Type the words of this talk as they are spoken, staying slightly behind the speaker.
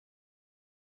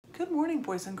Good morning,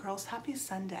 boys and girls. Happy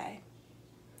Sunday.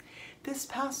 This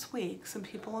past week, some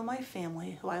people in my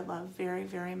family who I love very,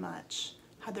 very much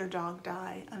had their dog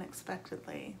die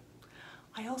unexpectedly.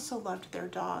 I also loved their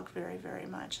dog very, very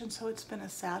much, and so it's been a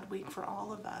sad week for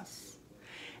all of us.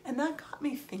 And that got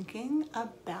me thinking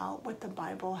about what the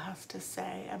Bible has to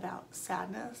say about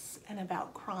sadness and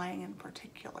about crying in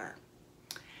particular.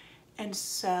 And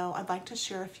so I'd like to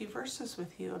share a few verses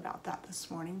with you about that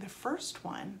this morning. The first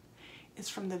one is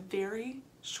from the very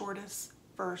shortest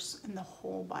verse in the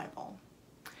whole Bible.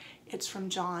 It's from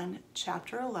John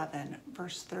chapter 11,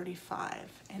 verse 35,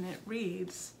 and it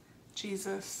reads,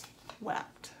 Jesus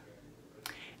wept.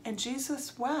 And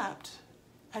Jesus wept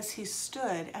as he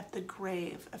stood at the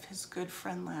grave of his good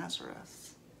friend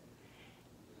Lazarus.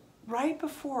 Right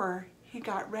before he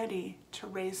got ready to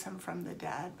raise him from the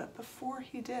dead, but before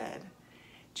he did,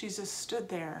 Jesus stood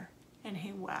there and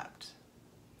he wept.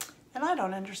 And I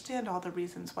don't understand all the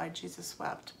reasons why Jesus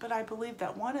wept, but I believe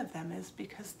that one of them is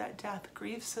because that death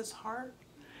grieves his heart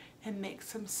and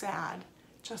makes him sad,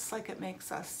 just like it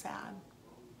makes us sad.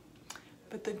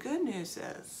 But the good news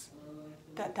is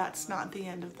that that's not the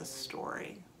end of the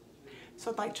story.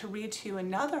 So I'd like to read to you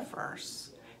another verse,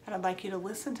 and I'd like you to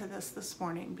listen to this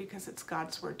morning because it's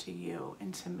God's word to you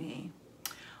and to me.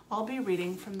 I'll be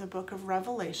reading from the book of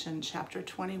Revelation, chapter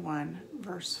 21,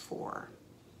 verse 4.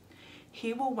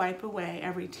 He will wipe away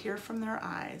every tear from their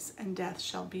eyes, and death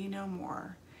shall be no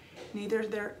more.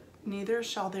 Neither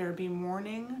shall there be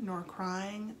mourning, nor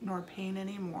crying, nor pain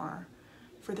any more,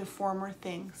 for the former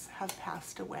things have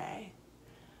passed away.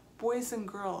 Boys and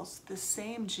girls, the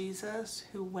same Jesus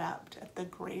who wept at the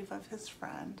grave of his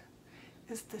friend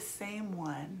is the same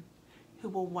one who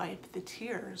will wipe the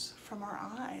tears from our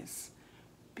eyes,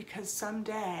 because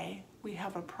someday we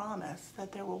have a promise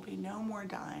that there will be no more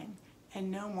dying and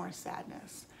no more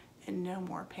sadness and no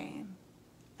more pain.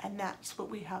 And that's what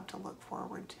we have to look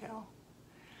forward to.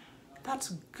 That's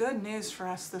good news for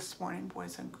us this morning,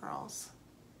 boys and girls.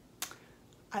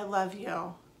 I love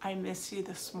you. I miss you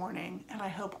this morning, and I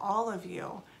hope all of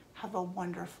you have a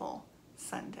wonderful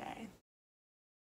Sunday.